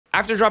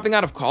After dropping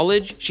out of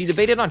college, she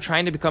debated on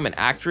trying to become an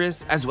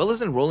actress as well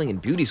as enrolling in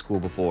beauty school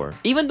before.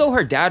 Even though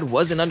her dad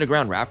was an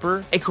underground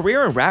rapper, a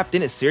career in rap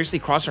didn't seriously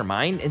cross her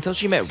mind until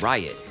she met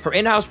Riot, her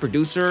in-house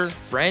producer,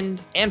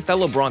 friend, and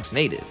fellow Bronx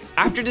native.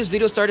 After this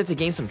video started to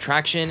gain some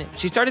traction,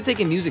 she started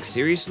taking music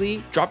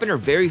seriously, dropping her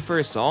very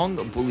first song,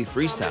 Bully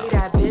Freestyle.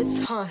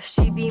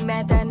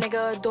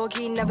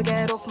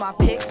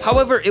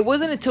 However, it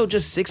wasn't until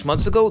just 6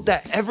 months ago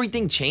that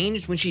everything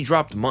changed when she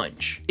dropped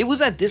Munch. It was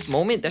at this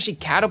moment that she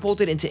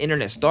catapulted into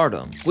internet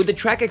stardom, with the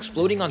track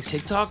exploding on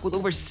TikTok with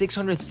over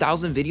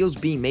 600,000 videos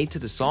being made to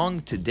the song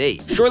to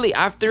date. Shortly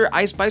after,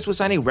 Ice Spice would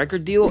sign a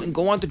record deal and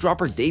go on to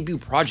drop her debut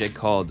project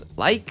called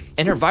Like,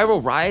 and her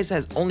viral rise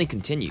has only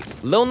continued.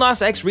 Lil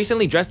Nas X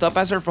recently dressed up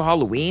as her for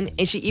Halloween,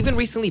 and she even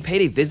recently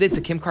paid a visit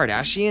to Kim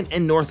Kardashian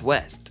in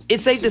Northwest.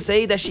 It's safe to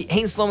say that she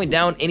ain't slowing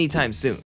down anytime soon.